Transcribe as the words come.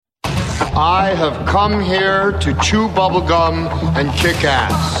I have come here to chew bubblegum and kick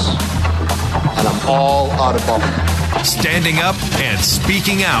ass. And I'm all out of bubblegum. Standing up and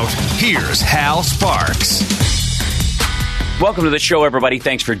speaking out, here's Hal Sparks. Welcome to the show, everybody.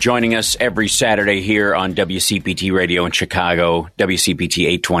 Thanks for joining us every Saturday here on WCPT Radio in Chicago.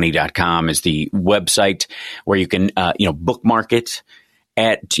 WCPT820.com is the website where you can, bookmark it.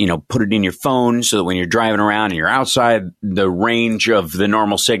 Put it in your phone so that when you're driving around and you're outside the range of the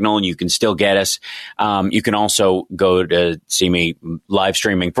normal signal, you can still get us. You can also go to see me live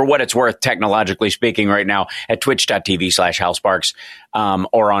streaming for what it's worth, technologically speaking, right now at twitch.tv/Hal Sparks,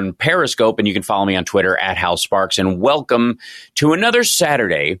 or on Periscope. And you can follow me on Twitter at Hal Sparks. And welcome to another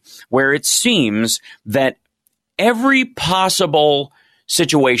Saturday where it seems that every possible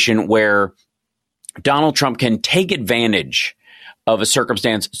situation where Donald Trump can take advantage of a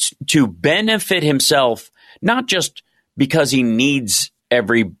circumstance to benefit himself, not just because he needs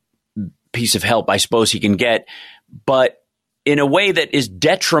every piece of help I suppose he can get, but in a way that is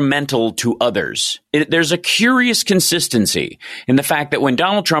detrimental to others. There's a curious consistency in the fact that when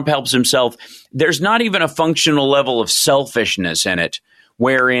Donald Trump helps himself, there's not even a functional level of selfishness in it,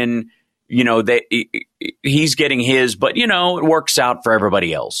 wherein, he's getting his, but, it works out for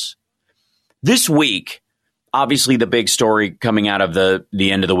everybody else. This week, obviously, the big story coming out of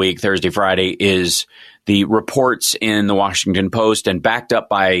the end of the week, Thursday, Friday, is the reports in the Washington Post and backed up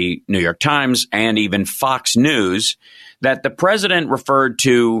by New York Times and even Fox News that the president referred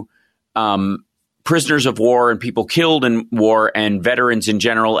to prisoners of war and people killed in war and veterans in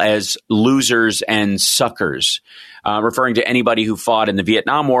general as losers and suckers, referring to anybody who fought in the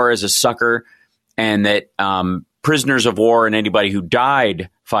Vietnam War as a sucker, and that prisoners of war and anybody who died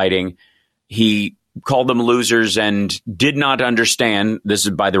fighting, he called them losers and did not understand, this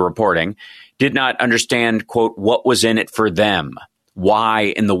is by the reporting, did not understand, quote, what was in it for them, why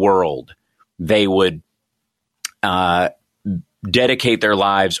in the world they would dedicate their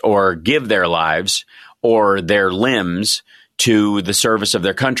lives or give their lives or their limbs to the service of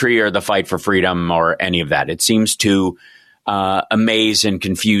their country or the fight for freedom or any of that. It seems to amaze and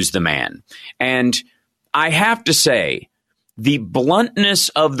confuse the man. And I have to say, the bluntness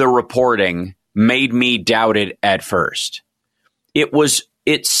of the reporting made me doubt it at first.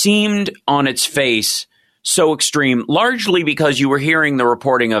 It seemed on its face so extreme, largely because you were hearing the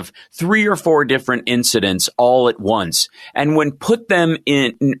reporting of 3 or 4 different incidents all at once. And when put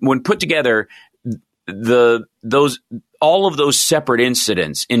together, all of those separate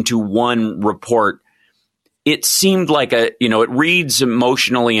incidents into one report, it seemed like it reads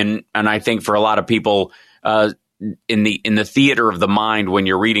emotionally, and I think for a lot of people, in the theater of the mind, when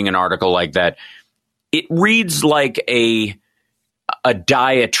you're reading an article like that, it reads like a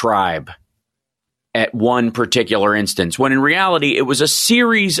diatribe at one particular instance, when in reality it was a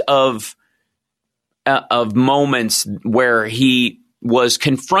series of moments where he was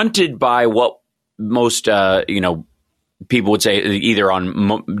confronted by what most people would say, either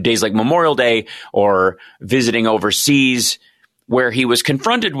on days like Memorial Day or visiting overseas, where he was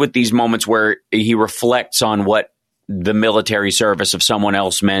confronted with these moments where he reflects on what the military service of someone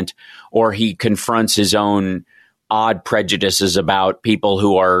else meant, or he confronts his own odd prejudices about people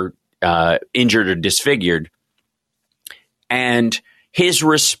who are injured or disfigured. And his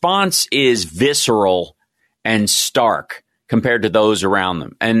response is visceral and stark compared to those around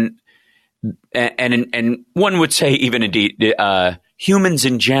them. And one would say even indeed humans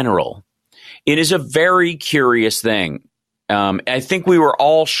in general. It is a very curious thing. I think we were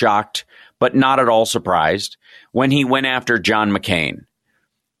all shocked, but not at all surprised, when he went after John McCain.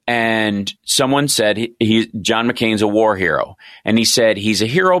 And someone said John McCain's a war hero. And he said he's a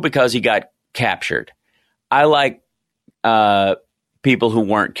hero because he got captured. I like people who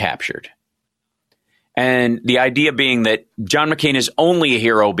weren't captured. And the idea being that John McCain is only a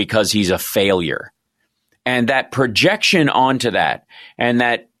hero because he's a failure. And that projection onto that, and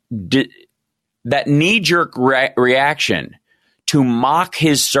that knee-jerk reaction to mock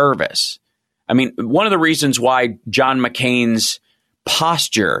his service. I mean, one of the reasons why John McCain's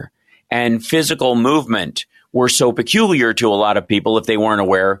posture and physical movement were so peculiar to a lot of people, if they weren't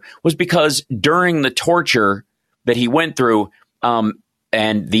aware, was because during the torture that he went through,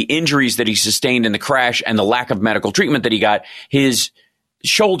 and the injuries that he sustained in the crash and the lack of medical treatment that he got, his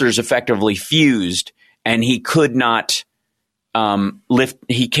shoulders effectively fused, and he could not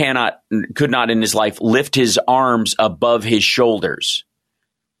could not in his life lift his arms above his shoulders.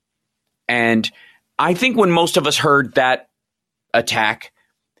 And I think when most of us heard that attack,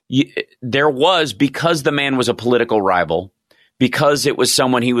 there was, because the man was a political rival, because it was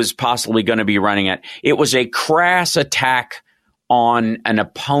someone he was possibly going to be running at, it was a crass attack on an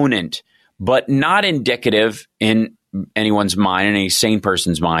opponent but not indicative in anyone's mind, in any sane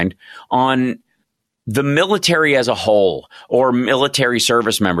person's mind, on the military as a whole or military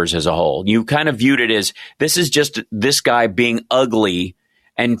service members as a whole. You kind of viewed it as this is just this guy being ugly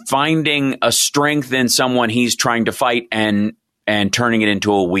and finding a strength in someone he's trying to fight and turning it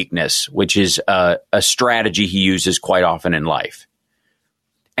into a weakness, which is a strategy he uses quite often in life.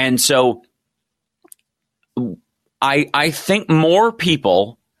 And so I think more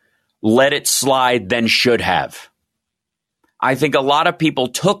people let it slide than should have. I think a lot of people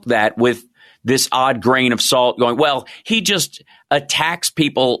took that with this odd grain of salt going, well, he just attacks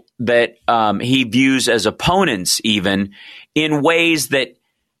people that he views as opponents even in ways that,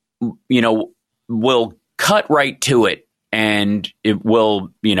 will cut right to it. And it will,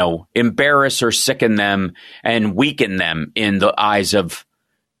 embarrass or sicken them and weaken them in the eyes of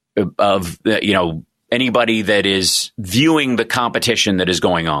anybody that is viewing the competition that is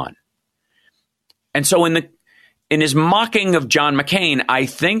going on. And so in his mocking of John McCain, I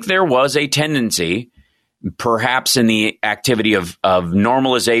think there was a tendency, perhaps in the activity of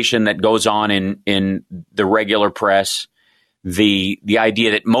normalization that goes on in the regular press, the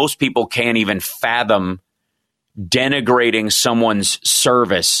idea that most people can't even fathom denigrating someone's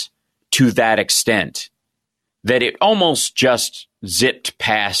service to that extent, that it almost just zipped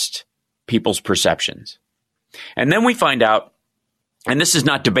past people's perceptions. And then we find out, and this is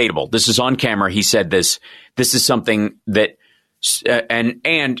not debatable, this is on camera, he said this is something that,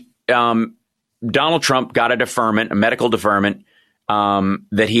 Donald Trump got a deferment, a medical deferment,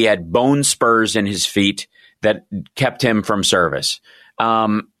 that he had bone spurs in his feet that kept him from service.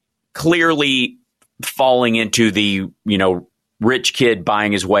 Clearly falling into the, rich kid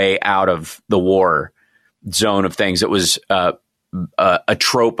buying his way out of the war zone of things. It was a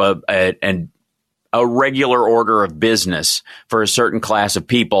trope, and a regular order of business for a certain class of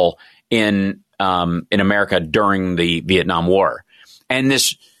people in America during the Vietnam War. And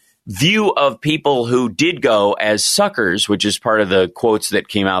this view of people who did go as suckers, which is part of the quotes that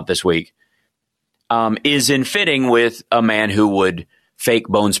came out this week, is in fitting with a man who would fake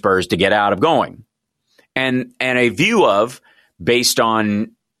bone spurs to get out of going. And a view of, based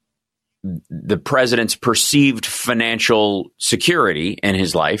on the president's perceived financial security in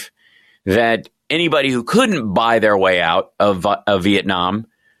his life, that anybody who couldn't buy their way out of Vietnam,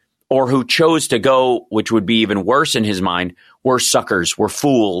 or who chose to go, which would be even worse in his mind, were suckers, were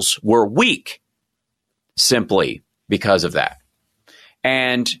fools, were weak, simply because of that.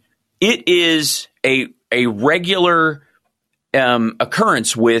 And it is a regular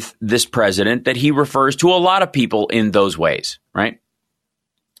occurrence with this president that he refers to a lot of people in those ways, right?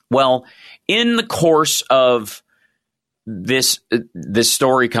 Well, in the course of this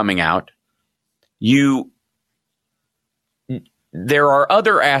story coming out, there are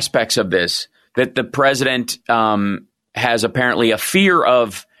other aspects of this that the president has apparently a fear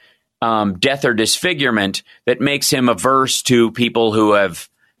of death or disfigurement that makes him averse to people who have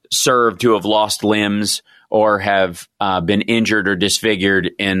served, who have lost limbs, or have been injured or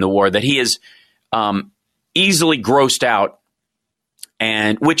disfigured in the war, that he is easily grossed out,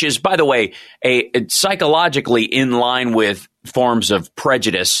 and which is, by the way, psychologically in line with forms of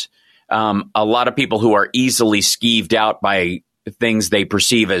prejudice. A lot of people who are easily skeeved out by things they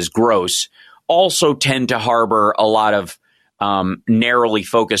perceive as gross also tend to harbor a lot of narrowly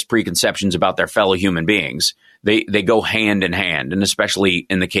focused preconceptions about their fellow human beings. They go hand in hand, and especially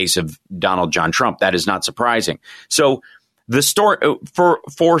in the case of Donald John Trump, that is not surprising. So the story,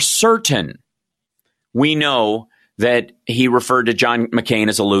 for certain, we know that he referred to John McCain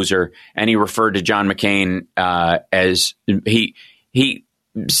as a loser, and he referred to John McCain as he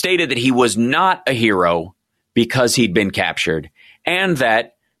stated that he was not a hero because he'd been captured, and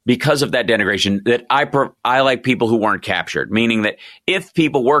that because of that denigration, that I like people who weren't captured, meaning that if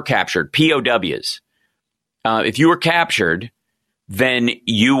people were captured, POWs, if you were captured, then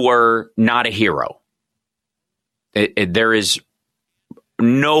you were not a hero. There is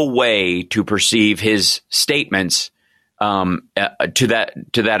no way to perceive his statements to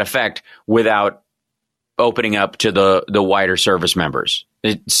that effect without opening up to the wider service members.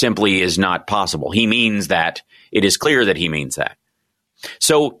 It simply is not possible. He means that. It is clear that he means that.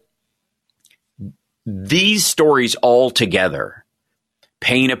 So these stories all together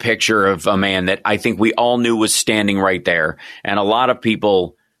paint a picture of a man that I think we all knew was standing right there. And a lot of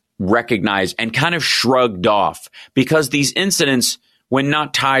people recognized and kind of shrugged off, because these incidents, when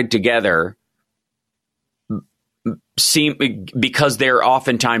not tied together, because they're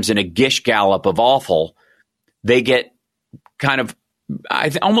oftentimes in a gish gallop of awful, they get kind of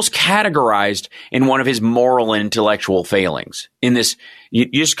almost categorized in one of his moral and intellectual failings. In this, you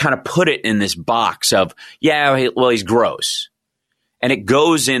just kind of put it in this box of, he's gross. And it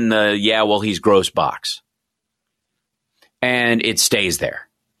goes in the, he's gross box. And it stays there.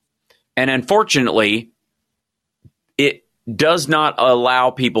 And unfortunately, it does not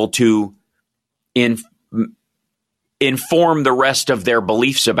allow people to inform the rest of their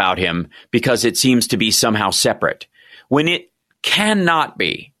beliefs about him because it seems to be somehow separate. When it cannot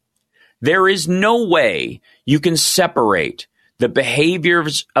be. There is no way you can separate the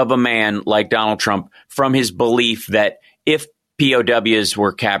behaviors of a man like Donald Trump from his belief that if POWs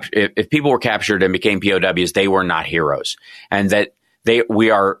were if people were captured and became POWs, they were not heroes, and that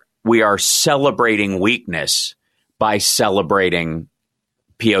we are celebrating weakness by celebrating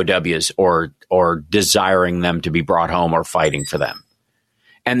POWs or desiring them to be brought home or fighting for them.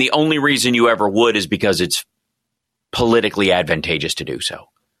 And the only reason you ever would is because it's politically advantageous to do so.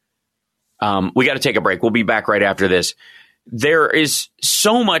 We got to take a break. We'll be back right after this. There is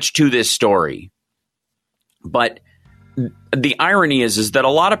so much to this story, but the irony is that a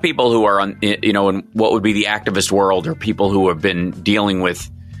lot of people who are in what would be the activist world, or people who have been dealing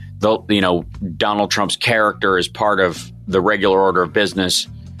with Donald Trump's character as part of the regular order of business,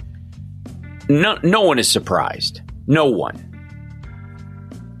 no one is surprised. No one.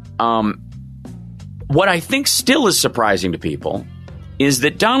 What I think still is surprising to people is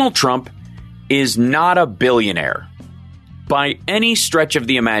that Donald Trump is not a billionaire by any stretch of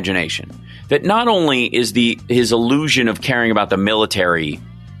the imagination. That not only is his illusion of caring about the military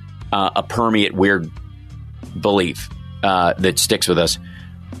a permeate weird belief that sticks with us,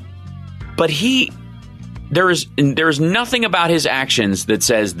 but there is nothing about his actions that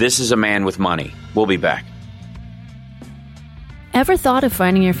says this is a man with money. We'll be back. Ever thought of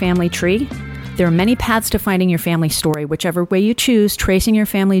finding your family tree? There are many paths to finding your family story. Whichever way you choose, tracing your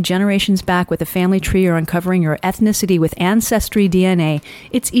family generations back with a family tree or uncovering your ethnicity with Ancestry DNA,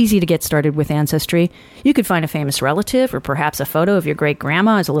 it's easy to get started with Ancestry. You could find a famous relative or perhaps a photo of your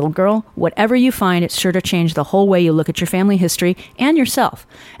great-grandma as a little girl. Whatever you find, it's sure to change the whole way you look at your family history and yourself.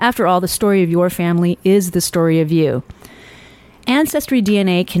 After all, the story of your family is the story of you. Ancestry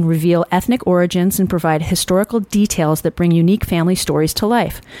DNA can reveal ethnic origins and provide historical details that bring unique family stories to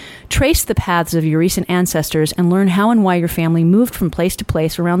life. Trace the paths of your recent ancestors and learn how and why your family moved from place to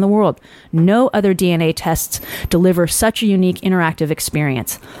place around the world. No other DNA tests deliver such a unique interactive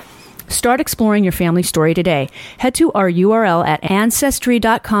experience. Start exploring your family story today. Head to our URL at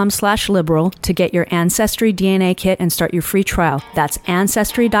ancestry.com/liberal to get your Ancestry DNA kit and start your free trial. That's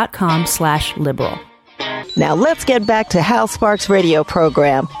ancestry.com/liberal. Now let's get back to Hal Sparks' radio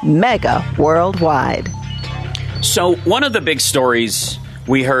program, Mega Worldwide. So one of the big stories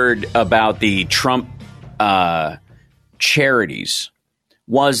we heard about the Trump charities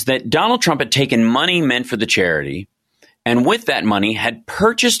was that Donald Trump had taken money meant for the charity, and with that money had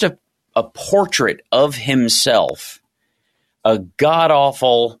purchased a portrait of himself, a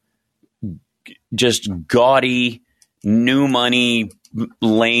god-awful, just gaudy, new money,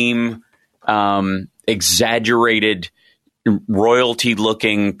 lame, exaggerated,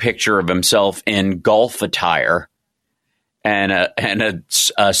 royalty-looking picture of himself in golf attire and a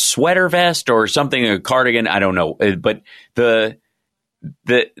sweater vest or something, a cardigan. I don't know, but the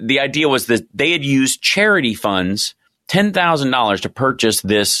idea was that they had used charity funds, $10,000, to purchase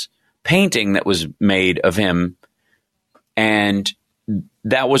this painting that was made of him, and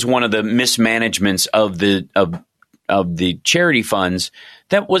that was one of the mismanagements of the charity funds.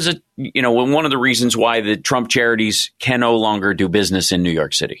 That was one of the reasons why the Trump charities can no longer do business in New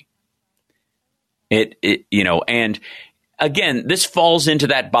York City. And again, this falls into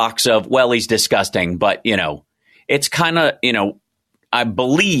that box of, well, he's disgusting, but it's kind of, I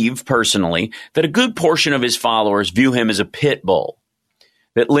believe personally that a good portion of his followers view him as a pit bull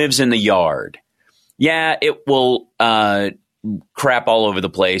that lives in the yard. Yeah, it will crap all over the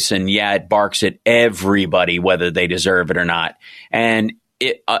place, and yeah, it barks at everybody, whether they deserve it or not. And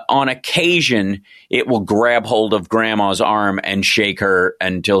on occasion, it will grab hold of grandma's arm and shake her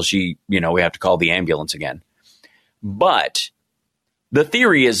until she, we have to call the ambulance again. But the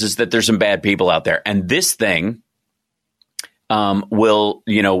theory is that there's some bad people out there, and this thing will,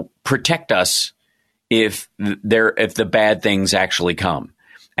 protect us if the bad things actually come.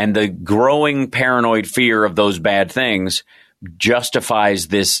 And the growing paranoid fear of those bad things justifies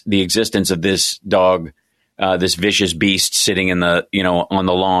the existence of this dog, this vicious beast sitting in the, on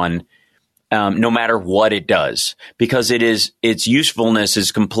the lawn, no matter what it does, because its usefulness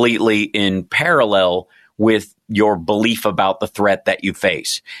is completely in parallel with your belief about the threat that you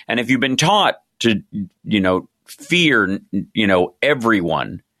face. And if you've been taught to, fear,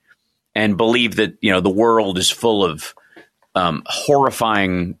 everyone and believe that, the world is full of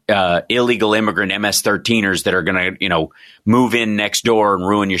horrifying illegal immigrant MS-13ers that are going to, move in next door and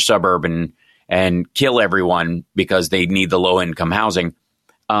ruin your suburb and kill everyone because they need the low-income housing.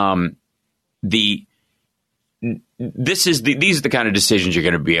 These are the kind of decisions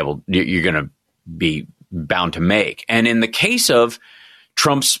you're going to be bound to make. And in the case of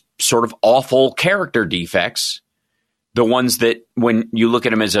Trump's sort of awful character defects, the ones that when you look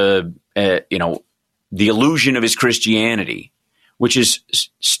at him as the illusion of his Christianity, which is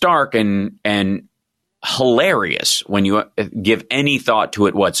stark and hilarious when you give any thought to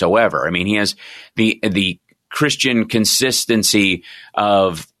it whatsoever. I mean, he has the Christian consistency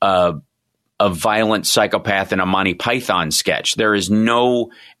of a violent psychopath in a Monty Python sketch. There is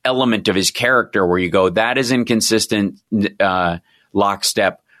no element of his character where you go, that is inconsistent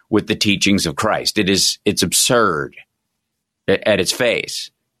lockstep with the teachings of Christ. It's absurd at its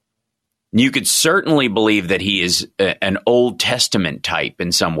face. You could certainly believe that he is an Old Testament type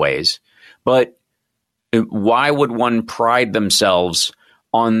in some ways, but why would one pride themselves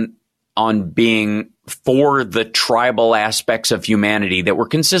on being for the tribal aspects of humanity that were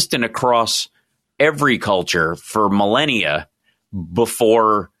consistent across every culture for millennia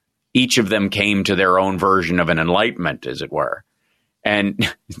before each of them came to their own version of an enlightenment, as it were?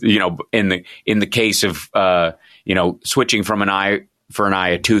 And, in the case of, switching from an eye for an eye,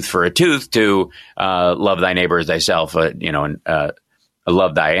 a tooth for a tooth to love thy neighbor as thyself, and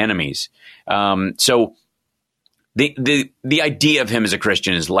love thy enemies. So the idea of him as a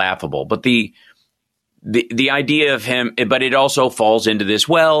Christian is laughable, but the idea of him, but it also falls into this,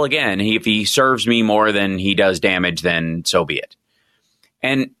 well, again, if he serves me more than he does damage, then so be it.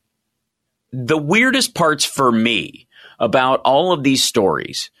 And the weirdest parts for me about all of these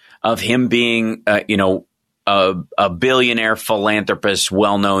stories of him being, a billionaire philanthropist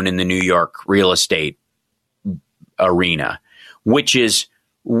well known in the New York real estate arena, which is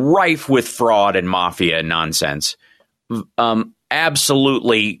rife with fraud and mafia nonsense,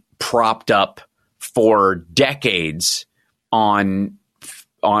 absolutely propped up for decades on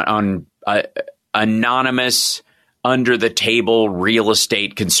anonymous, under the table real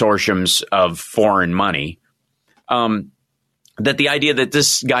estate consortiums of foreign money. That the idea that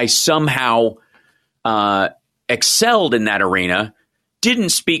this guy somehow excelled in that arena didn't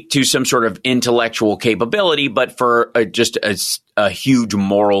speak to some sort of intellectual capability, but for just a huge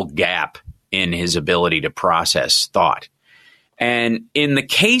moral gap in his ability to process thought. And in the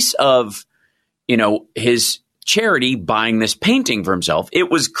case of, his charity buying this painting for himself, it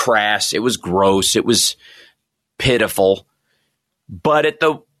was crass, it was gross, it was pitiful. But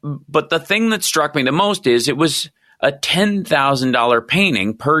the thing that struck me the most is it was a $10,000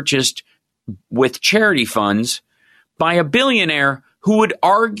 painting purchased with charity funds by a billionaire who would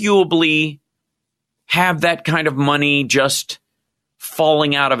arguably have that kind of money just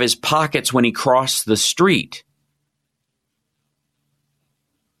falling out of his pockets when he crossed the street.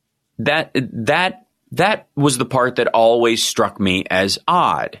 That was the part that always struck me as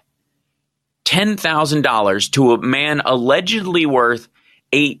odd. $10,000 to a man allegedly worth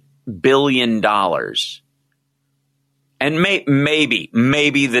 $8 billion. And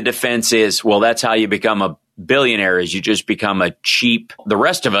maybe the defense is, well, that's how you become a billionaire, is you just become a cheap, the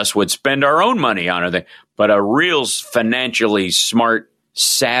rest of us would spend our own money on it. But a real financially smart,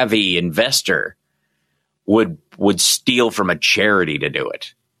 savvy investor would steal from a charity to do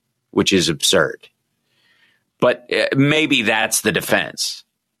it, which is absurd. But maybe that's the defense.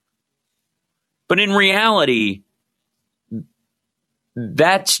 But in reality,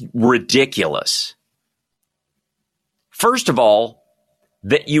 that's ridiculous. First of all,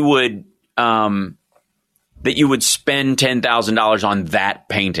 that you would spend $10,000 on that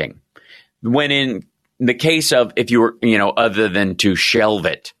painting, when in the case of, if you were, other than to shelve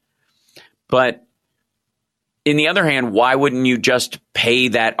it. But in the other hand, why wouldn't you just pay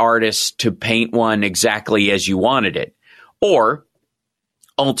that artist to paint one exactly as you wanted it? Or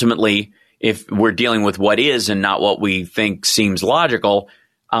ultimately, if we're dealing with what is and not what we think seems logical,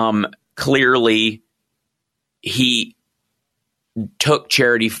 clearly he took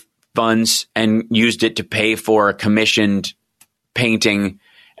charity funds and used it to pay for a commissioned painting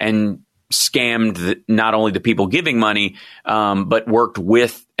and scammed not only the people giving money, but worked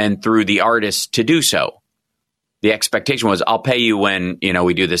with and through the artist to do so. The expectation was, I'll pay you when,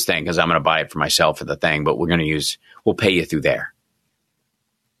 we do this thing because I'm going to buy it for myself for the thing, but we'll pay you through there.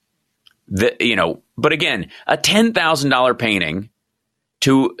 But again, a $10,000 painting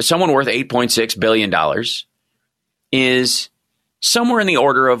to someone worth $8.6 billion is somewhere in the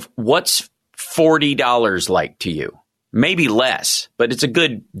order of what's $40 like to you? Maybe less, but it's a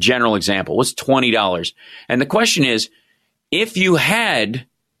good general example. What's $20? And the question is, if you had,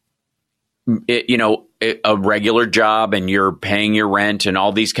 a regular job and you're paying your rent and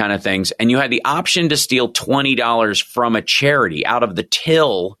all these kind of things, and you had the option to steal $20 from a charity out of the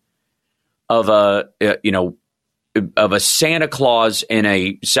till of a Santa Claus in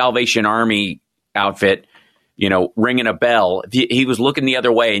a Salvation Army outfit, ringing a bell, if he was looking the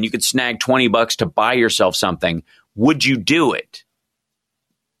other way and you could snag $20 to buy yourself something, would you do it?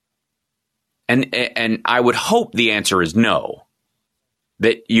 And I would hope the answer is no,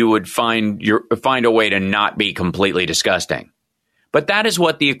 that you would find a way to not be completely disgusting. But that is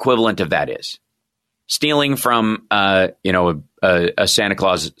what the equivalent of that is. Stealing from, a Santa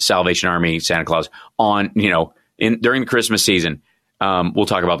Claus, Salvation Army Santa Claus during the Christmas season. We'll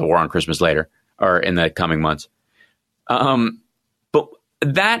talk about the war on Christmas later or in the coming months. But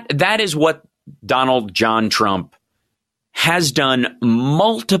that is what Donald John Trump has done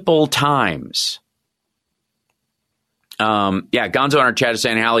multiple times. Gonzo in our chat is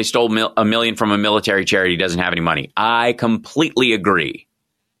saying Hallie stole $1 million from a military charity. He doesn't have any money. I completely agree.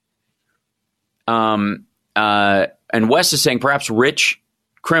 And Wes is saying perhaps rich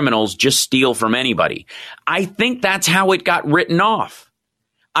criminals just steal from anybody. I think that's how it got written off.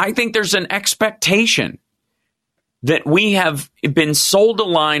 I think there's an expectation that we have been sold a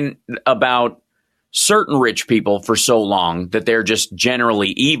line about certain rich people for so long that they're just generally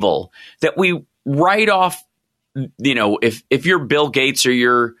evil that we write off, if you're Bill Gates or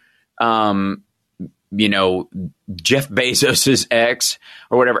you're, Jeff Bezos's ex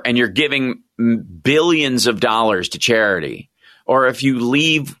or whatever, and you're giving billions of dollars to charity, or if you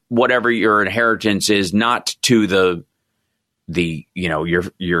leave whatever your inheritance is not to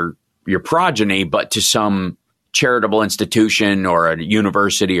your progeny, but to some charitable institution or a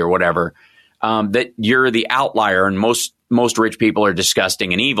university or whatever, that you're the outlier and most rich people are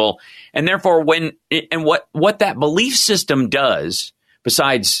disgusting and evil. And therefore, what that belief system does,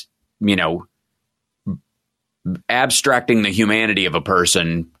 besides, abstracting the humanity of a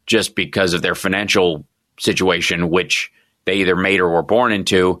person just because of their financial situation, which they either made or were born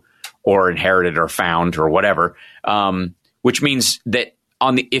into or inherited or found or whatever, which means that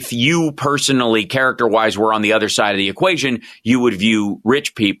if you personally, character-wise, were on the other side of the equation, you would view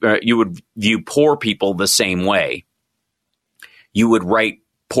rich people, you would view poor people the same way. You would write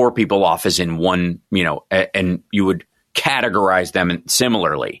poor people off as in one, and you would categorize them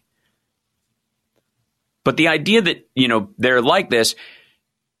similarly. But the idea that, they're like this,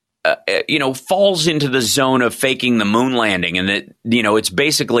 falls into the zone of faking the moon landing, and that, it's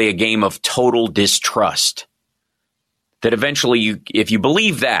basically a game of total distrust. That eventually, if you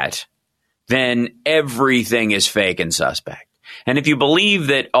believe that, then everything is fake and suspect. And if you believe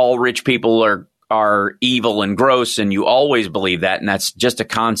that all rich people are evil and gross, and you always believe that, and that's just a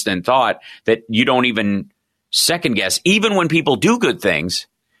constant thought that you don't even second guess, even when people do good things,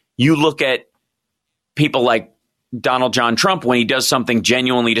 you look at people like Donald John Trump when he does something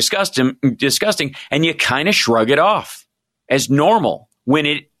genuinely disgusting, and you kind of shrug it off as normal when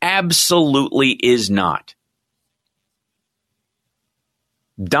it absolutely is not.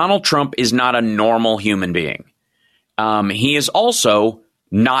 Donald Trump is not a normal human being. He is also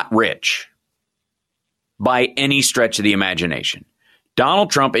not rich by any stretch of the imagination.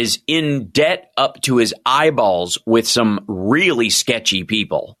 Donald Trump is in debt up to his eyeballs with some really sketchy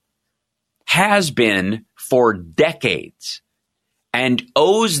people, has been for decades, and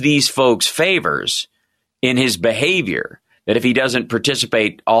owes these folks favors in his behavior that if he doesn't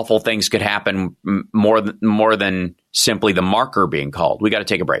participate, awful things could happen more than simply the marker being called. We got to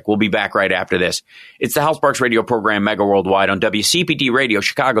take a break. We'll be back right after this. It's the Hal Sparks radio program, Mega Worldwide, on WCPT Radio,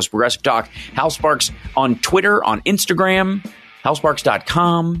 Chicago's Progressive Talk. Hal Sparks on Twitter, on Instagram,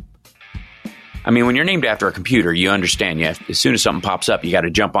 halsparks.com. I mean, when you're named after a computer, you understand. As soon as something pops up, you got to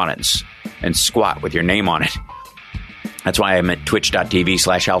jump on it and squat with your name on it. That's why I'm at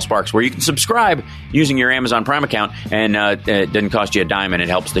twitch.tv/Hal Sparks, where you can subscribe using your Amazon Prime account, and it doesn't cost you a dime, and it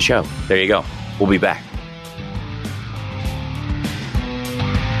helps the show. There you go. We'll be back.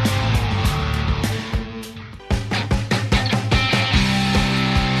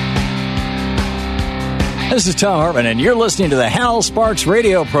 This is Tom Hartman, and you're listening to the Hal Sparks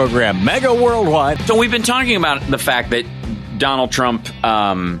radio program, Mega Worldwide. So we've been talking about the fact that Donald Trump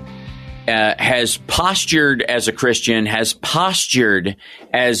has postured as a Christian, has postured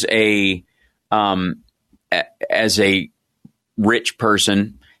as a rich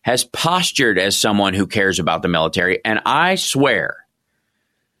person, has postured as someone who cares about the military. And I swear,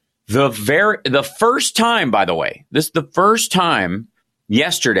 the first time, by the way, this is the first time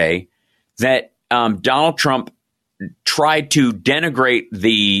yesterday that Donald Trump tried to denigrate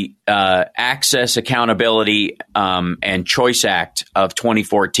the Access, Accountability, and Choice Act of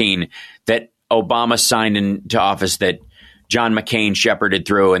 2014 that Obama signed into office, that John McCain shepherded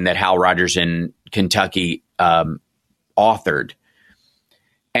through, and that Hal Rogers in Kentucky authored,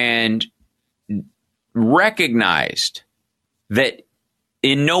 and recognized that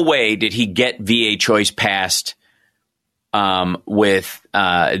in no way did he get VA choice passed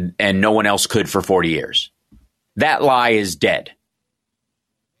and no one else could for 40 years. That lie is dead.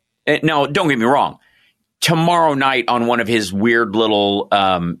 Now, don't get me wrong. Tomorrow night on one of his weird little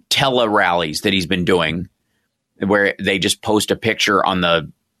tele rallies that he's been doing, where they just post a picture on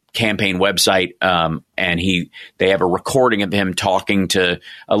the campaign website, and they have a recording of him talking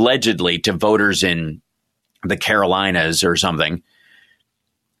allegedly to voters in the Carolinas or something.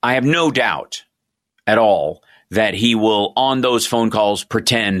 I have no doubt at all that he will, on those phone calls,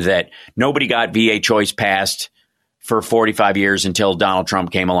 pretend that nobody got VA choice passed for 45 years until Donald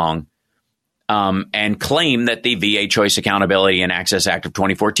Trump came along, and claim that the VA Choice Accountability and Access Act of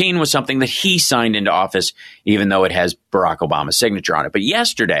 2014 was something that he signed into office, even though it has Barack Obama's signature on it. But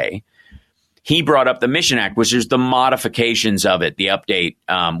yesterday, he brought up the Mission Act, which is the modifications of it, the update,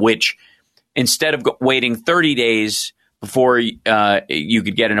 which instead of waiting 30 days before you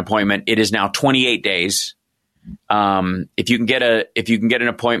could get an appointment, it is now 28 days. If you can get an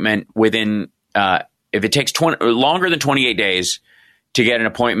appointment within, if it takes longer than 28 days to get an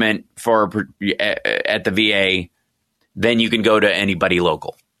appointment at the VA, then you can go to anybody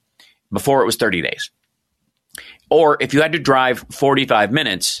local. Before it was 30 days. Or if you had to drive 45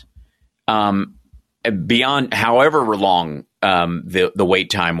 minutes beyond however long the wait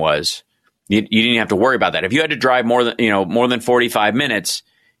time was, you didn't have to worry about that. If you had to drive more than 45 minutes,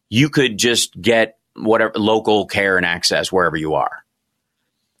 you could just get whatever local care and access wherever you are.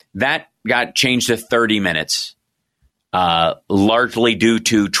 That got changed to 30 minutes, largely due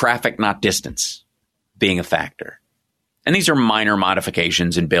to traffic, not distance, being a factor. And these are minor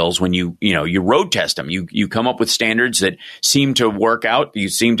modifications in bills. When you road test them, you come up with standards that seem to work out, you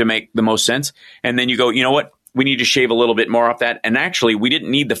seem to make the most sense, and then you go, you know what? We need to shave a little bit more off that. And actually, we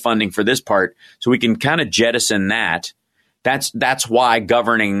didn't need the funding for this part, so we can kind of jettison that. That's why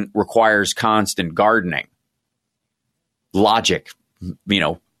governing requires constant gardening, logic,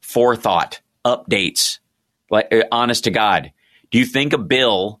 forethought, updates. Like, honest to God, do you think a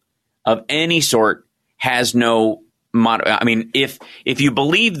bill of any sort has no if you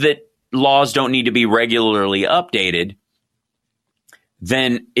believe that laws don't need to be regularly updated,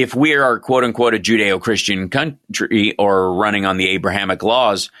 then if we are, quote unquote, a Judeo-Christian country or running on the Abrahamic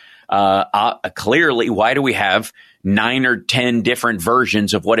laws, clearly, why do we have 9 or 10 different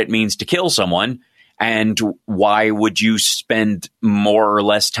versions of what it means to kill someone? And why would you spend more or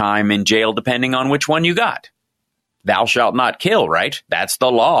less time in jail depending on which one you got? Thou shalt not kill, right? That's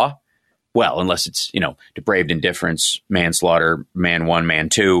the law. Well, unless it's, depraved indifference, manslaughter, man 1, man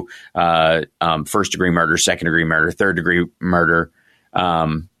 2, first degree murder, second degree murder, third degree murder,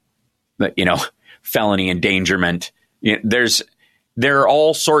 felony endangerment. There are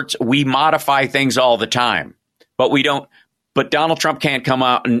all sorts. We modify things all the time, but we don't. But Donald Trump can't come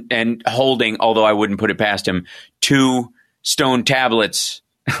out and holding, although I wouldn't put it past him, 2 stone tablets,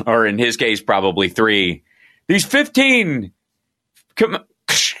 or in his case, probably 3. These 15,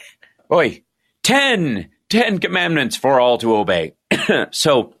 10 commandments for all to obey.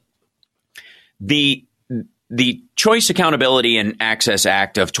 So the Choice Accountability and Access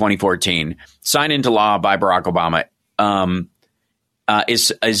Act of 2014, signed into law by Barack Obama,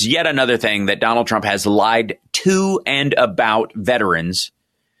 is yet another thing that Donald Trump has lied to and about veterans,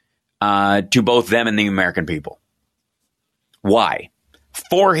 to both them and the American people. Why?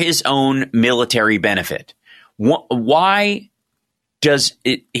 For his own military benefit. Why does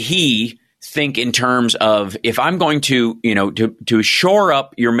he think in terms of, if I'm going to, to shore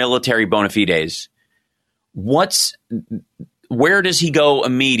up your military bona fides, where does he go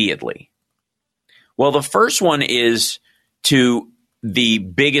immediately? Well, the first one is to the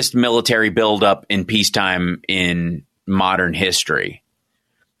biggest military buildup in peacetime in modern history,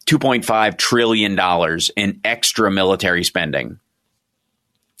 $2.5 trillion in extra military spending.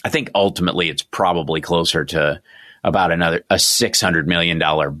 I think ultimately it's probably closer to about a $600 million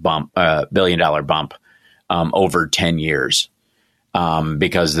billion dollar bump over 10 years,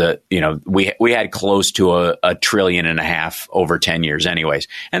 because we had close to a $1.5 trillion over 10 years, anyways,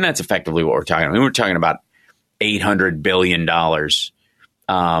 and that's effectively what we're talking about. We're talking about $800 billion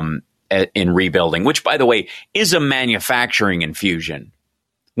in rebuilding, which, by the way, is a manufacturing infusion.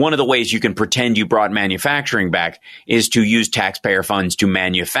 one of the ways you can pretend you brought manufacturing back is to use taxpayer funds to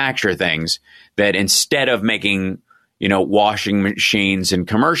manufacture things that instead of making, washing machines and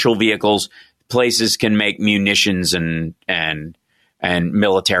commercial vehicles, places can make munitions and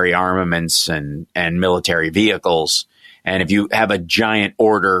military armaments and military vehicles. And if you have a giant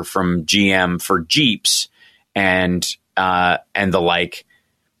order from GM for Jeeps and the like,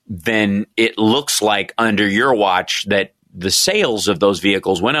 then it looks like under your watch that the sales of those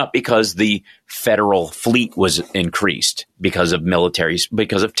vehicles went up because the federal fleet was increased because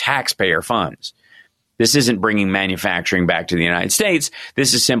of taxpayer funds. This isn't bringing manufacturing back to the United States.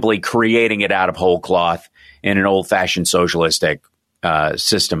 This is simply creating it out of whole cloth in an old-fashioned socialistic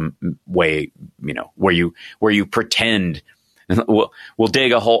system way, where you pretend we'll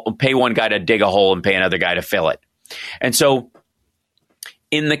dig a hole, pay one guy to dig a hole and pay another guy to fill it. And so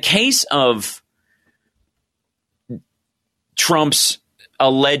in the case of Trump's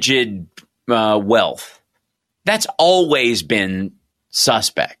alleged wealth, that's always been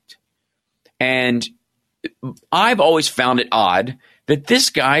suspect. And I've always found it odd that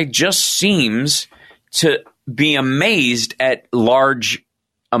this guy just seems to be amazed at large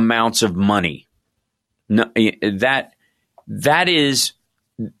amounts of money. No, that is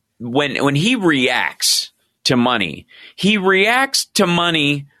when he reacts to money, he reacts to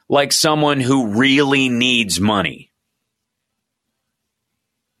money like someone who really needs money.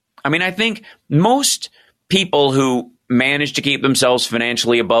 I mean, I think most people who manage to keep themselves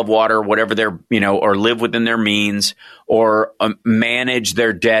financially above water, whatever they're, or live within their means, or manage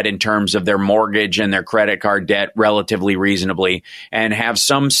their debt in terms of their mortgage and their credit card debt relatively reasonably, and have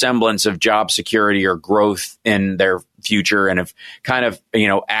some semblance of job security or growth in their future, and have kind of,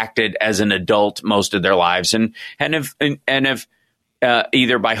 acted as an adult most of their lives, and have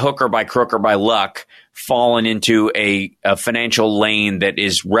either by hook or by crook or by luck fallen into a financial lane that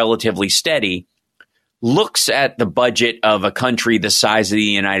is relatively steady, looks at the budget of a country the size of the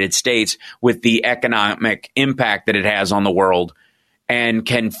United States with the economic impact that it has on the world, and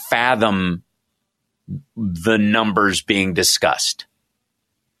can fathom the numbers being discussed.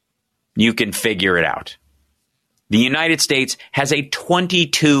 You can figure it out. The United States has a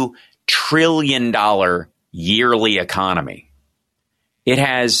 $22 trillion yearly economy. It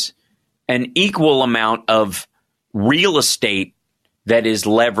has an equal amount of real estate that is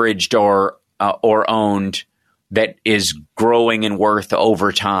leveraged or owned, that is growing in worth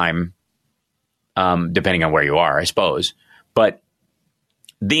over time, depending on where you are, I suppose. But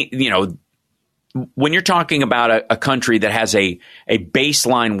when you're talking about a country that has a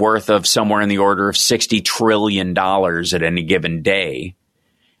baseline worth of somewhere in the order of $60 trillion at any given day,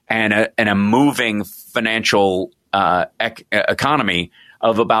 and a moving financial economy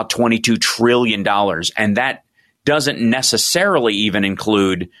of about $22 trillion, and that doesn't necessarily even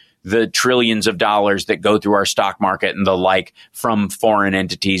include the trillions of dollars that go through our stock market and the like from foreign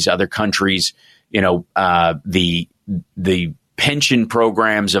entities, other countries, the pension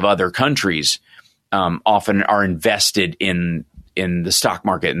programs of other countries often are invested in the stock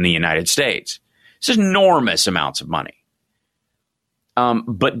market in the United States. It's enormous amounts of money.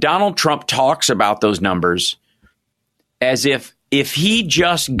 But Donald Trump talks about those numbers as if he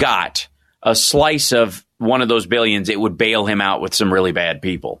just got a slice of one of those billions, it would bail him out with some really bad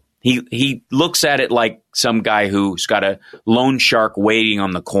people. He looks at it like some guy who's got a loan shark waiting on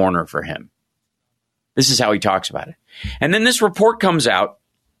the corner for him. This is how he talks about it. And then this report comes out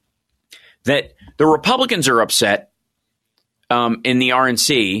that the Republicans are upset in the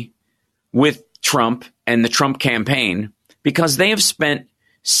RNC with Trump and the Trump campaign because they have spent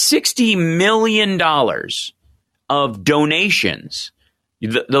 $60 million of donations,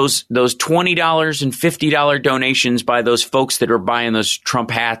 those $20 and $50 donations by those folks that are buying those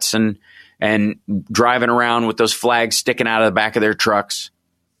Trump hats and driving around with those flags sticking out of the back of their trucks.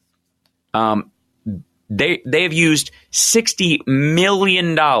 They have used $60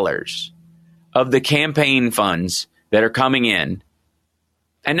 million of the campaign funds that are coming in.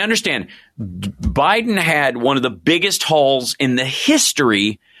 And understand, Biden had one of the biggest hauls in the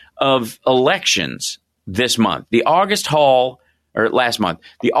history of elections this month. Last month,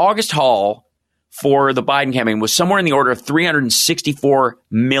 the August haul for the Biden campaign was somewhere in the order of $364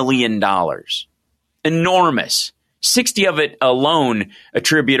 million. Enormous. 60 of it alone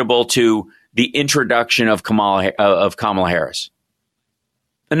attributable to the introduction of Kamala Harris.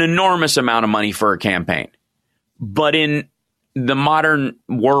 An enormous amount of money for a campaign. But in the modern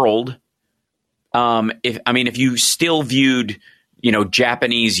world, if you still viewed,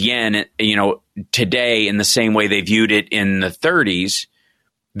 Japanese yen, today in the same way they viewed it in the 30s,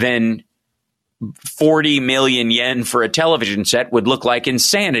 then 40 million yen for a television set would look like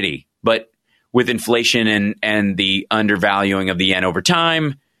insanity. But with inflation and the undervaluing of the yen over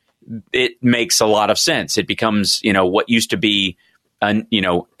time, it makes a lot of sense. It becomes, what used to be,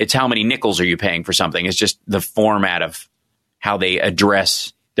 it's how many nickels are you paying for something. It's just the format of how they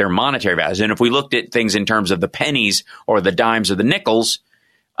address their monetary values. And if we looked at things in terms of the pennies or the dimes or the nickels,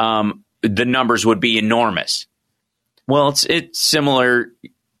 the numbers would be enormous. Well, it's similar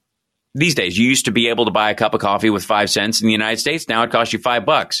these days. You used to be able to buy a cup of coffee with 5 cents in the United States. Now it costs you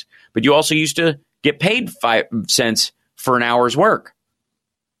 $5. But you also used to get paid 5 cents for an hour's work.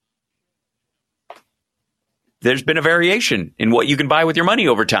 There's been a variation in what you can buy with your money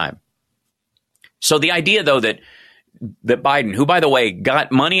over time. So the idea, though, that Biden, who, by the way,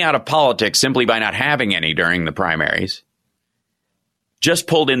 got money out of politics simply by not having any during the primaries, just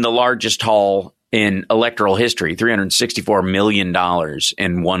pulled in the largest haul in electoral history, $364 million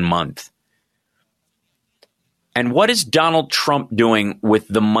in 1 month. And what is Donald Trump doing with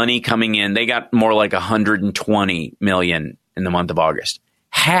the money coming in? They got more like $120 million in the month of August.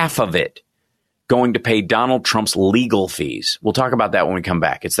 Half of it going to pay Donald Trump's legal fees. We'll talk about that when we come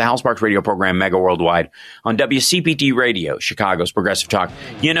back. It's the Hal Sparks radio program, Mega Worldwide, on WCPT Radio, Chicago's Progressive Talk.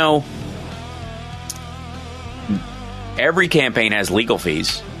 Every campaign has legal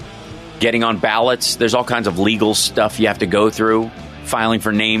fees. Getting on ballots, there's all kinds of legal stuff you have to go through. Filing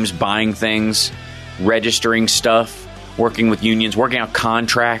for names, buying things, registering stuff, working with unions, working out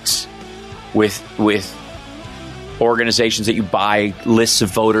contracts with organizations that you buy lists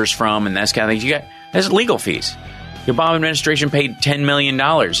of voters from, and that's kind of things. There's legal fees. The Obama administration paid $10 million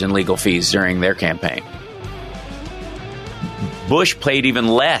in legal fees during their campaign. Bush paid even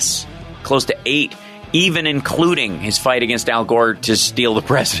less, close to $8 million, even including his fight against Al Gore to steal the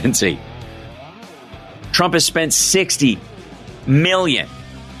presidency. Trump has spent $60 million,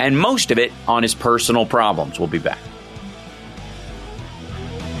 and most of it on his personal problems. We'll be back.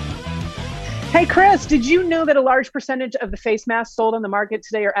 Hey, Chris, did you know that a large percentage of the face masks sold on the market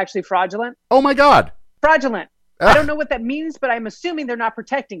today are actually fraudulent? Oh, my God. Fraudulent. I don't know what that means, but I'm assuming they're not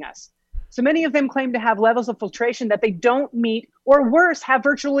protecting us. So many of them claim to have levels of filtration that they don't meet, or worse, have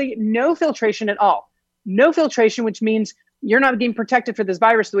virtually no filtration at all. No filtration, which means you're not being protected for this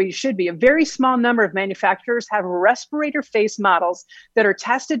virus the way you should be. A very small number of manufacturers have respirator face models that are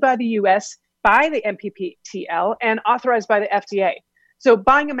tested by the U.S., by the MPPTL, and authorized by the FDA. So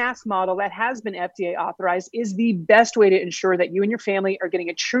buying a mask model that has been FDA authorized is the best way to ensure that you and your family are getting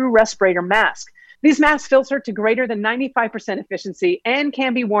a true respirator mask. These masks filter to greater than 95% efficiency and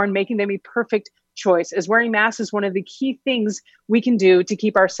can be worn, making them a perfect choice, as wearing masks is one of the key things we can do to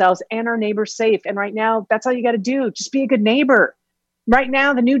keep ourselves and our neighbors safe. And right now, that's all you got to do. Just be a good neighbor. Right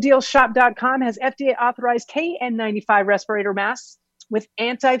now, the newdealshop.com has FDA authorized KN95 respirator masks with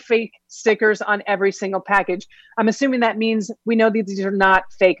anti-fake stickers on every single package. I'm assuming that means we know that these are not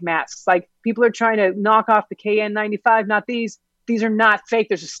fake masks. Like, people are trying to knock off the KN95, not these. These are not fake.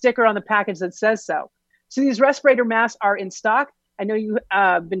 There's a sticker on the package that says so. So these respirator masks are in stock. I know you've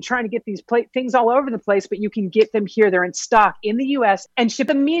been trying to get these things all over the place, but you can get them here. They're in stock in the U.S. and shipped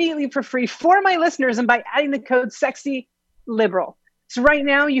immediately for free for my listeners, and by adding the code SEXYLIBERAL. So right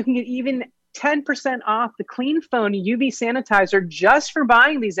now, you can get even 10% off the Clean Phone UV sanitizer just for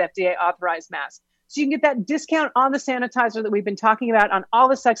buying these FDA-authorized masks. So you can get that discount on the sanitizer that we've been talking about on all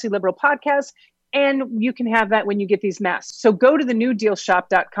the Sexy Liberal podcasts, and you can have that when you get these masks. So go to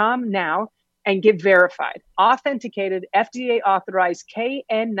thenewdealshop.com now and get verified, authenticated, FDA-authorized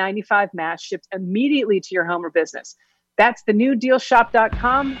KN95 mask shipped immediately to your home or business. That's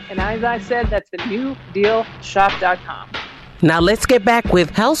thenewdealshop.com, and as I said, that's thenewdealshop.com. Now let's get back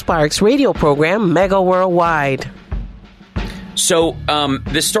with Hal Sparks' radio program, Mega Worldwide. So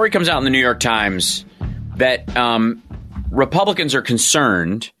this story comes out in the New York Times that Republicans are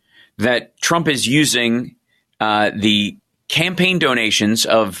concerned that Trump is using the campaign donations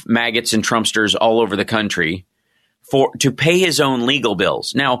of maggots and Trumpsters all over the country to pay his own legal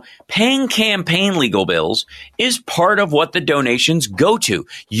bills. Now, paying campaign legal bills is part of what the donations go to.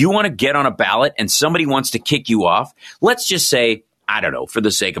 You want to get on a ballot and somebody wants to kick you off. Let's just say, I don't know, for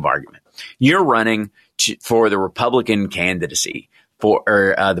the sake of argument, you're running for the Republican candidacy for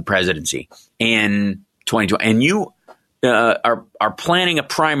the presidency in 2020, and you are planning a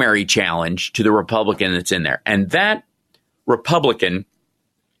primary challenge to the Republican that's in there. And that Republican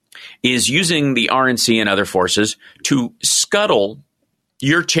is using the RNC and other forces to scuttle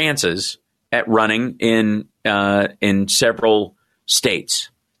your chances at running in several states.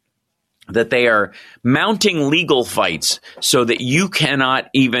 That they are mounting legal fights so that you cannot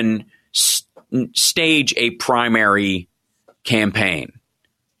even stage a primary campaign.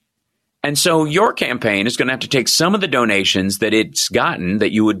 And so your campaign is going to have to take some of the donations that it's gotten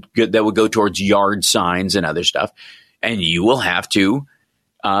that would go towards yard signs and other stuff, and you will have to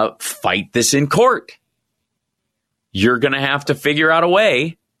fight this in court. You're going to have to figure out a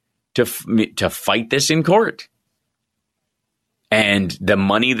way to fight this in court. And the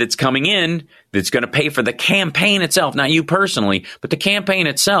money that's coming in that's going to pay for the campaign itself, not you personally, but the campaign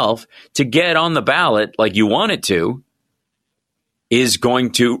itself to get on the ballot like you want it to, is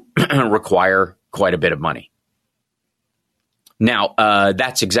going to require quite a bit of money. Now,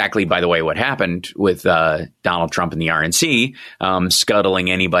 that's exactly, by the way, what happened with Donald Trump and the RNC,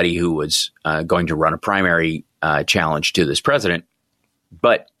 scuttling anybody who was going to run a primary challenge to this president.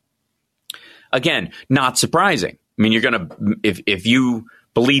 But again, not surprising. I mean, you're going to, if you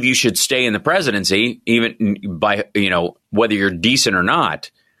believe you should stay in the presidency, even by, whether you're decent or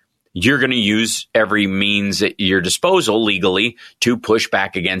not, you're going to use every means at your disposal legally to push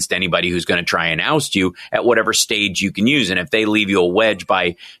back against anybody who's going to try and oust you at whatever stage you can use. And if they leave you a wedge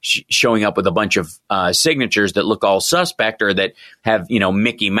by showing up with a bunch of signatures that look all suspect or that have,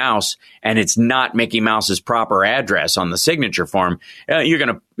 Mickey Mouse, and it's not Mickey Mouse's proper address on the signature form, you're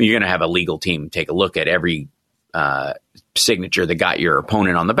going to have a legal team take a look at every signature that got your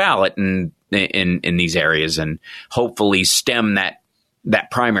opponent on the ballot and in these areas, and hopefully stem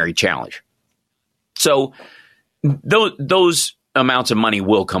that primary challenge. So those amounts of money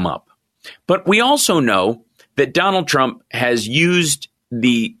will come up. But we also know that Donald Trump has used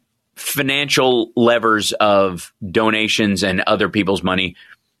the financial levers of donations and other people's money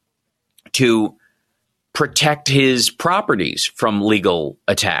to protect his properties from legal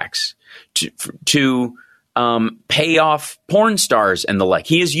attacks, to pay off porn stars and the like.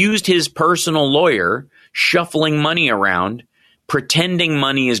 He has used his personal lawyer shuffling money around, pretending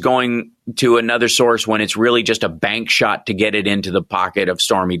money is going to another source when it's really just a bank shot to get it into the pocket of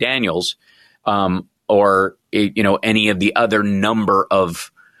Stormy Daniels, or any of the other number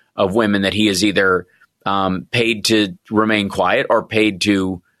of women that he has either paid to remain quiet or paid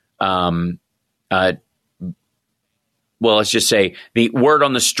to, let's just say the word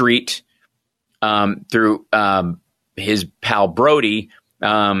on the street through his pal Brody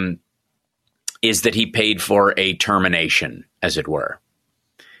is that he paid for a termination, as it were.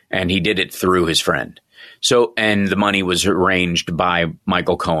 And he did it through his friend. So, and the money was arranged by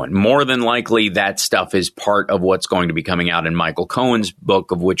Michael Cohen. More than likely, that stuff is part of what's going to be coming out in Michael Cohen's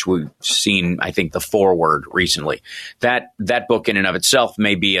book, of which we've seen, I think, the foreword recently. That book in and of itself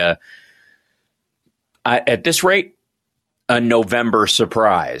may be at this rate, a November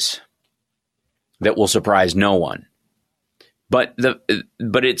surprise that will surprise no one. But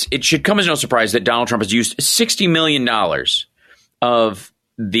it should come as no surprise that Donald Trump has used $60 million of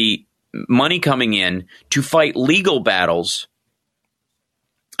the money coming in to fight legal battles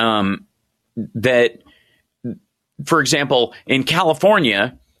that, for example, in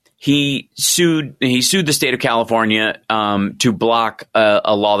California, he sued the state of California to block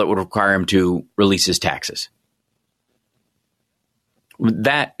a law that would require him to release his taxes.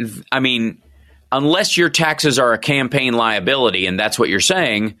 Unless your taxes are a campaign liability, and that's what you're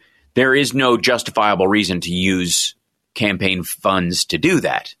saying, there is no justifiable reason to use campaign funds to do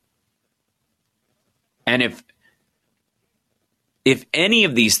that. And if any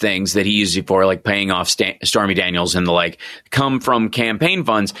of these things that he uses it for, like paying off Stormy Daniels and the like, come from campaign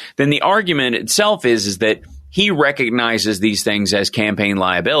funds, then the argument itself is that he recognizes these things as campaign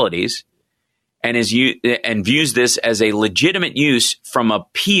liabilities and views this as a legitimate use from a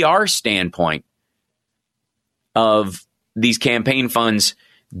PR standpoint of these campaign funds.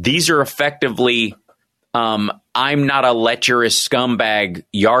 These are effectively, I'm not a lecherous scumbag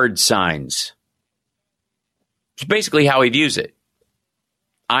yard signs. It's basically how he views it.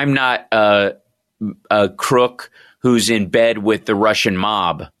 I'm not a crook who's in bed with the Russian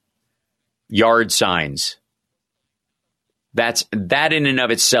mob. Yard signs. That in and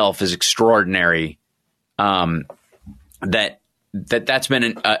of itself is extraordinary. That's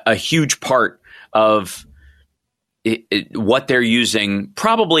been a huge part of what they're using,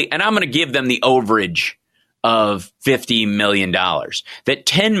 probably, and I'm going to give them the overage of $50 million. That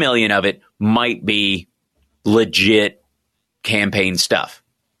 $10 million of it might be legit campaign stuff.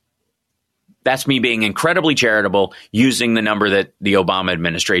 That's me being incredibly charitable, using the number that the Obama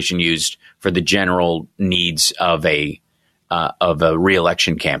administration used for the general needs of a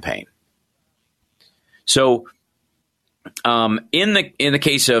re-election campaign. So, in the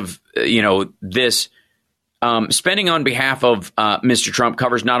case of this. Spending on behalf of Mr. Trump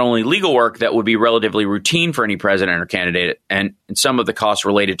covers not only legal work that would be relatively routine for any president or candidate, and some of the costs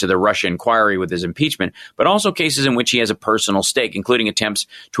related to the Russia inquiry with his impeachment, but also cases in which he has a personal stake, including attempts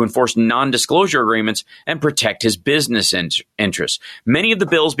to enforce non-disclosure agreements and protect his business interests. Many of the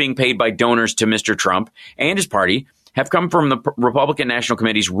bills being paid by donors to Mr. Trump and his party have come from the Republican National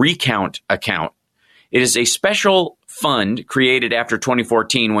Committee's Recount account. It is a special fund created after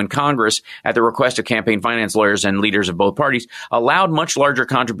 2014 when Congress, at the request of campaign finance lawyers and leaders of both parties, allowed much larger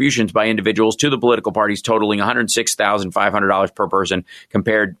contributions by individuals to the political parties totaling $106,500 per person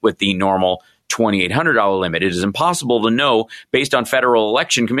compared with the normal $2,800 limit. It is impossible to know, based on Federal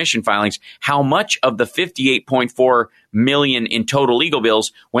Election Commission filings, how much of the $58.4 million in total legal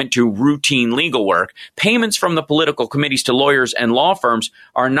bills went to routine legal work. Payments from the political committees to lawyers and law firms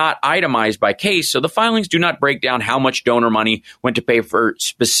are not itemized by case, so the filings do not break down how much donor money went to pay for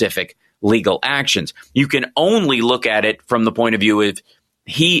specific legal actions. You can only look at it from the point of view of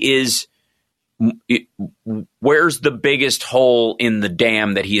where's the biggest hole in the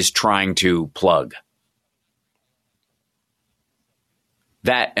dam that he is trying to plug.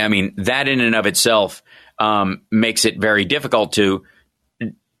 That in and of itself makes it very difficult to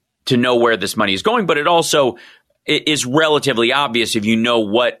know where this money is going, but it also is relatively obvious if you know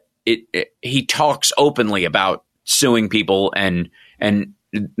what he talks openly about suing people, and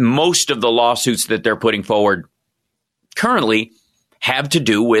most of the lawsuits that they're putting forward currently have to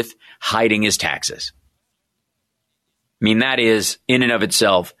do with hiding his taxes. I mean, that is, in and of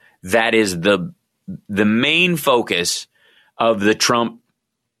itself, that is the main focus of the Trump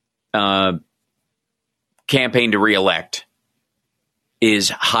campaign to reelect, is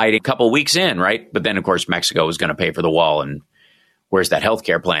hiding. A couple weeks in, right? But then, of course, Mexico is going to pay for the wall, and where's that health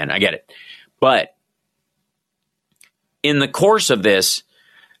care plan? I get it. But in the course of this,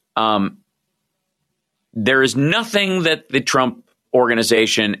 there is nothing that the Trump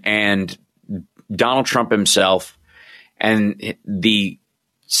organization and Donald Trump himself and the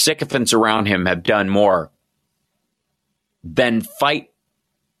sycophants around him have done more than fight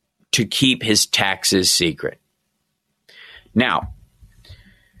to keep his taxes secret. Now,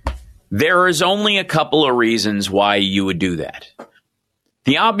 there is only a couple of reasons why you would do that.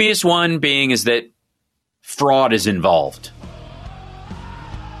 The obvious one being is that fraud is involved.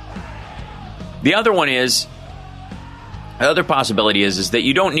 The other one is, the other possibility is that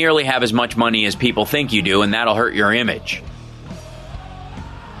you don't nearly have as much money as people think you do, and that'll hurt your image.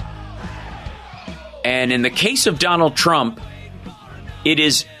 And in the case of Donald Trump, it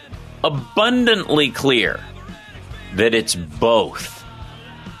is abundantly clear that it's both.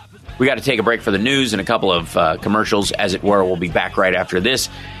 We got to take a break for the news and a couple of commercials, as it were. We'll be back right after this.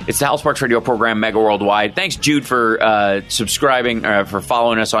 It's the Hal Sparks Radio program, Mega Worldwide. Thanks, Jude, for subscribing, for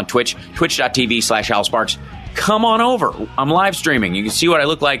following us on Twitch, twitch.tv/Hal Sparks. Come on over. I'm live streaming. You can see what I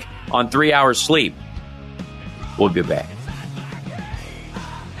look like on 3 hours sleep. We'll be back.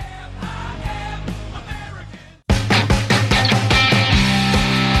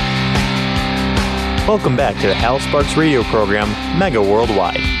 Welcome back to the Hal Sparks Radio program, Mega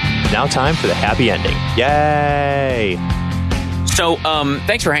Worldwide. Now time for the happy ending. Yay! So,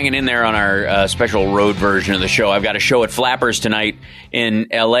 thanks for hanging in there on our special road version of the show. I've got a show at Flappers tonight in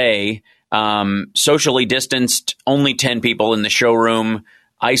L.A., socially distanced, only 10 people in the showroom,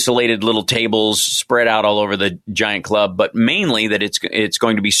 isolated little tables spread out all over the giant club, but mainly that it's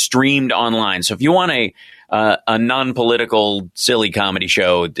going to be streamed online. So if you want a non-political, silly comedy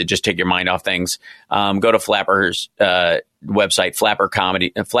show to just take your mind off things, go to Flappers' website,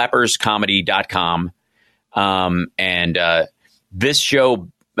 flapperscomedy.com. And this show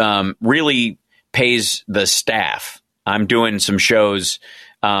really pays the staff. I'm doing some shows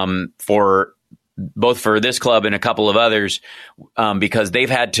for both for this club and a couple of others because they've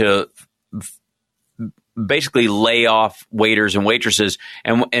had to basically lay off waiters and waitresses.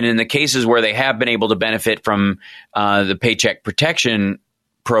 And in the cases where they have been able to benefit from the Paycheck Protection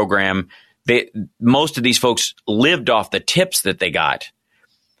Program, most of these folks lived off the tips that they got.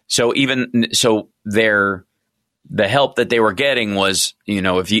 So the help that they were getting was,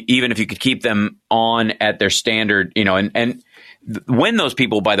 if you could keep them on at their standard, and when those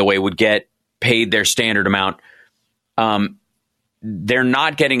people, by the way, would get paid their standard amount, they're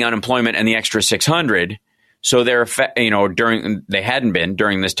not getting unemployment and the extra $600. So they hadn't been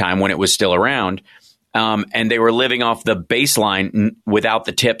during this time when it was still around. And they were living off the baseline without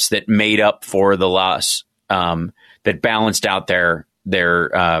the tips that made up for the loss, that balanced out their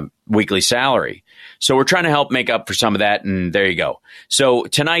weekly salary. So we're trying to help make up for some of that. And there you go. So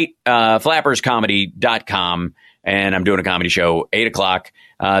tonight, flapperscomedy.com, and I'm doing a comedy show, 8 o'clock.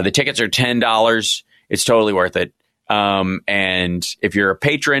 The tickets are $10. It's totally worth it. And if you're a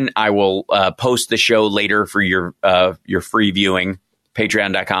patron, I will post the show later for your free viewing,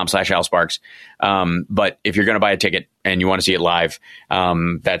 patreon.com/AlSparks. But if you're going to buy a ticket and you want to see it live,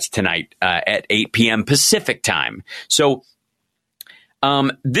 that's tonight at 8 p.m. Pacific time. So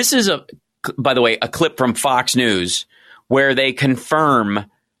this is, by the way, a clip from Fox News where they confirm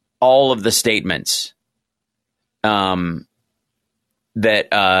all of the statements that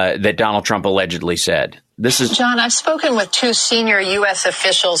Donald Trump allegedly said. This is John, I've spoken with two senior U.S.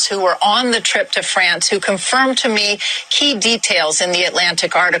 officials who were on the trip to France who confirmed to me key details in the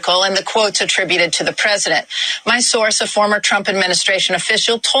Atlantic article and the quotes attributed to the president. My source, a former Trump administration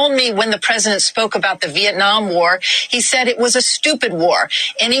official, told me when the president spoke about the Vietnam War, he said it was a stupid war.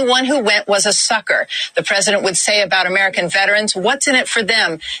 Anyone who went was a sucker. The president would say about American veterans, what's in it for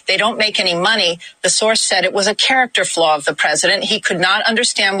them? They don't make any money. The source said it was a character flaw of the president. He could not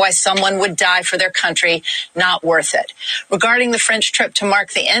understand why someone would die for their country. Not worth it. Regarding the French trip to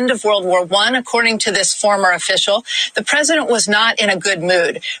mark the end of World War I, according to this former official, the president was not in a good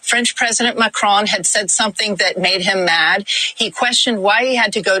mood. French President Macron had said something that made him mad. He questioned why he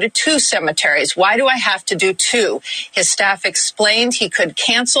had to go to 2 cemeteries. Why do I have to do 2? His staff explained he could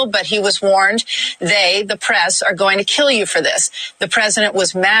cancel, but he was warned they, the press, are going to kill you for this. The president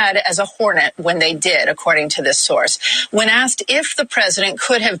was mad as a hornet when they did, according to this source. When asked if the president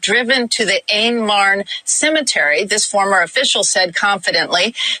could have driven to the Aisne-Marne cemetery, this former official said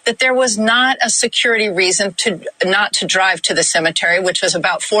confidently that there was not a security reason not to drive to the cemetery, which was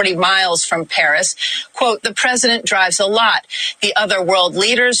about 40 miles from Paris. Quote, the president drives a lot. The other world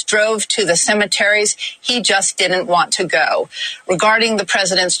leaders drove to the cemeteries. He just didn't want to go. Regarding the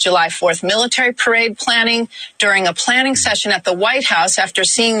president's July 4th military parade planning, during a planning session at the White House after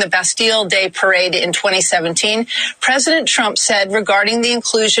seeing the Bastille Day parade in 2017, President Trump said regarding the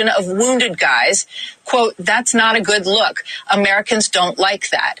inclusion of wounded guys, quote, that's not a good look. Americans don't like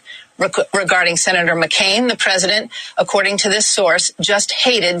that. Regarding Senator McCain, the president, according to this source, just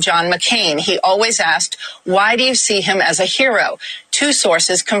hated John McCain. He always asked, why do you see him as a hero? 2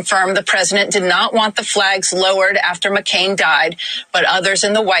 sources confirmed the president did not want the flags lowered after McCain died, but others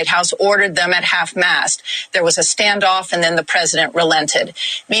in the White House ordered them at half-mast. There was a standoff, and then the president relented.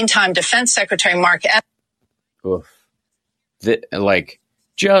 Meantime, Defense Secretary Mark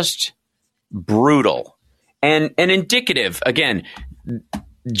just brutal and indicative. Again,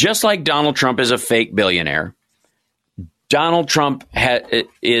 just like Donald Trump is a fake billionaire, Donald Trump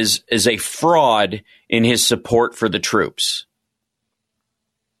is a fraud in his support for the troops.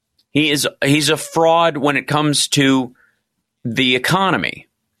 He's a fraud when it comes to the economy.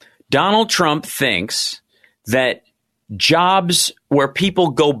 Donald Trump thinks that jobs where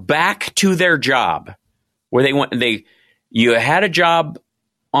people go back to their job, where you had a job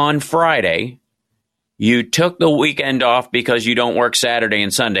on Friday, you took the weekend off because you don't work Saturday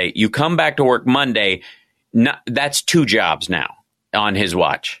and Sunday. You come back to work Monday. That's 2 jobs now on his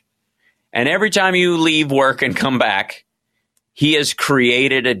watch. And every time you leave work and come back, he has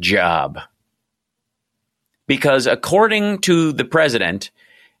created a job. Because according to the president,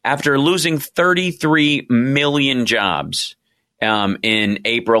 after losing 33 million jobs in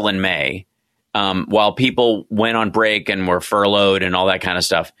April and May, while people went on break and were furloughed and all that kind of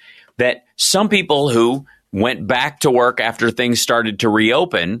stuff, that some people who went back to work after things started to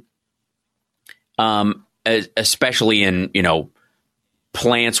reopen, especially in,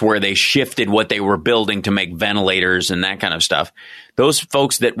 plants where they shifted what they were building to make ventilators and that kind of stuff, those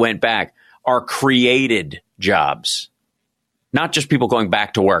folks that went back are created jobs. Not just people going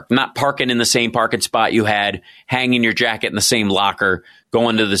back to work, not parking in the same parking spot you had, hanging your jacket in the same locker,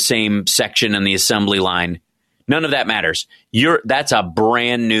 going to the same section in the assembly line. None of that matters. That's a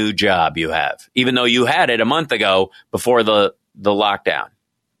brand new job you have, even though you had it a month ago before the lockdown.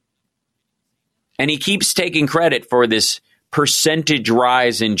 And he keeps taking credit for this percentage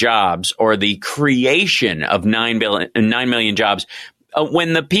rise in jobs or the creation of 9 million jobs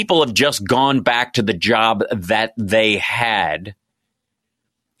when the people have just gone back to the job that they had.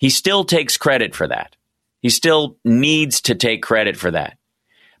 He still takes credit for that. He still needs to take credit for that.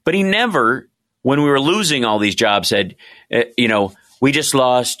 But he never, when we were losing all these jobs, said, we just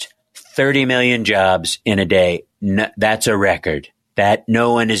lost 30 million jobs in a day. No, that's a record. That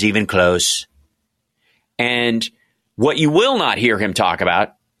no one is even close. And what you will not hear him talk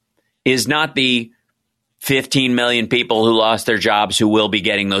about is not the 15 million people who lost their jobs who will be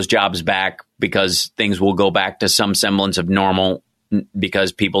getting those jobs back because things will go back to some semblance of normal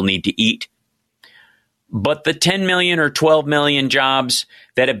because people need to eat. But the 10 million or 12 million jobs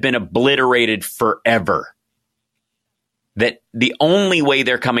that have been obliterated forever. that the only way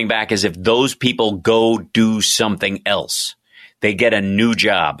they're coming back is if those people go do something else. They get a new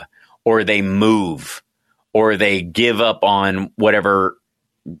job, or they move, or they give up on whatever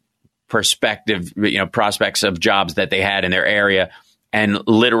prospects of jobs that they had in their area and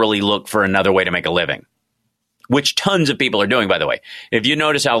literally look for another way to make a living, which tons of people are doing, by the way. If you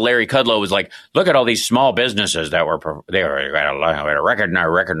notice how Larry Kudlow was like, look at all these small businesses that had a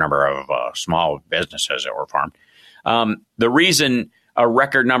record number of small businesses that were formed. The reason a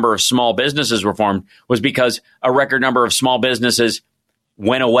record number of small businesses were formed was because a record number of small businesses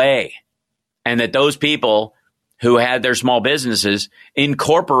went away, and that those people who had their small businesses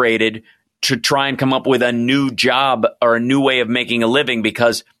incorporated to try and come up with a new job or a new way of making a living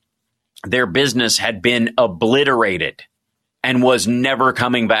because their business had been obliterated and was never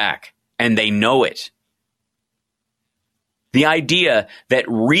coming back, and they know it. The idea that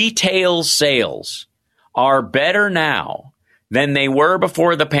retail sales are better now than they were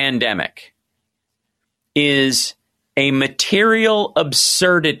before the pandemic is a material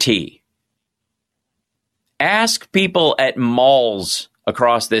absurdity. Ask people at malls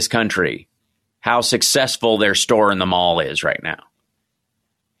across this country how successful their store in the mall is right now.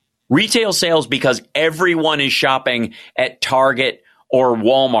 Retail sales, because everyone is shopping at Target or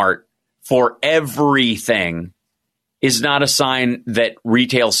Walmart for everything, is not a sign that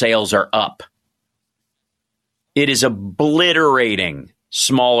retail sales are up. It is obliterating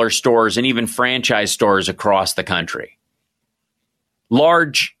smaller stores and even franchise stores across the country.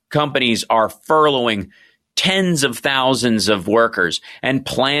 Large companies are furloughing tens of thousands of workers and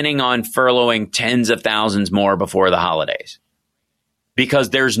planning on furloughing tens of thousands more before the holidays because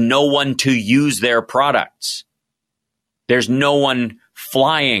there's no one to use their products. There's no one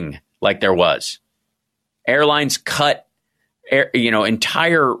flying like there was. Airlines cut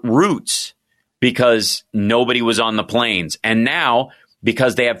entire routes because nobody was on the planes. And now,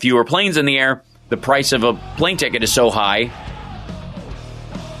 because they have fewer planes in the air, the price of a plane ticket is so high,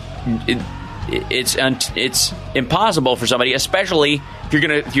 it's impossible for somebody, especially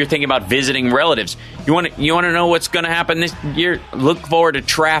if you're thinking about visiting relatives. You want to know what's going to happen this year? Look forward to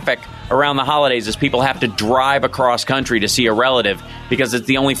traffic around the holidays as people have to drive across country to see a relative because it's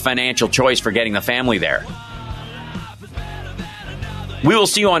the only financial choice for getting the family there. We will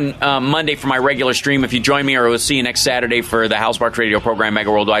see you on Monday for my regular stream. If you join me, or we'll see you next Saturday for the Hal Sparks radio program, Mega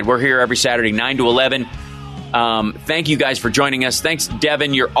Worldwide. We're here every Saturday, 9 to 11. Thank you guys for joining us. Thanks,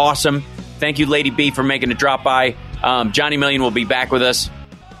 Devin. You're awesome. Thank you, Lady B, for making a drop by. Johnny Million will be back with us.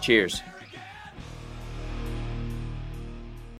 Cheers.